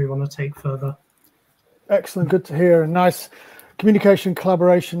something we want to take further. Excellent, good to hear. And nice communication,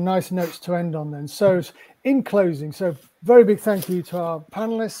 collaboration, nice notes to end on then. So in closing, so very big thank you to our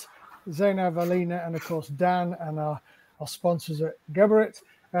panelists, Zainab, Alina, and of course Dan, and our sponsors at Geberit.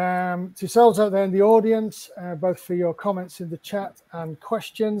 To yourselves out there in the audience, both for your comments in the chat and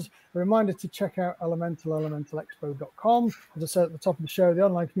questions. A reminder to check out elementalexpo.com. As I said at the top of the show, the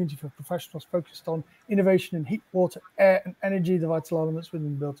online community for professionals focused on innovation in heat, water, air, and energy, the vital elements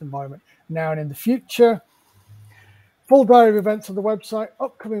within the built environment now and in the future. Full diary of events on the website,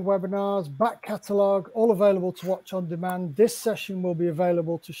 upcoming webinars, back catalogue, all available to watch on demand. This session will be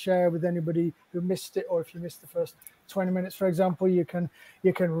available to share with anybody who missed it, or if you missed the first 20 minutes, for example, you can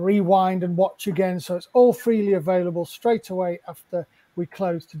rewind and watch again. So it's all freely available straight away after we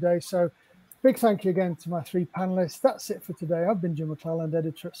close today. So big thank you again to my three panelists. That's it for today. I've been Jim McClelland,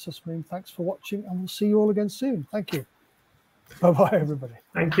 editor at Susmarine. Thanks for watching, and we'll see you all again soon. Thank you. Bye-bye, everybody.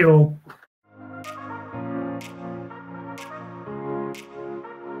 Thank you all.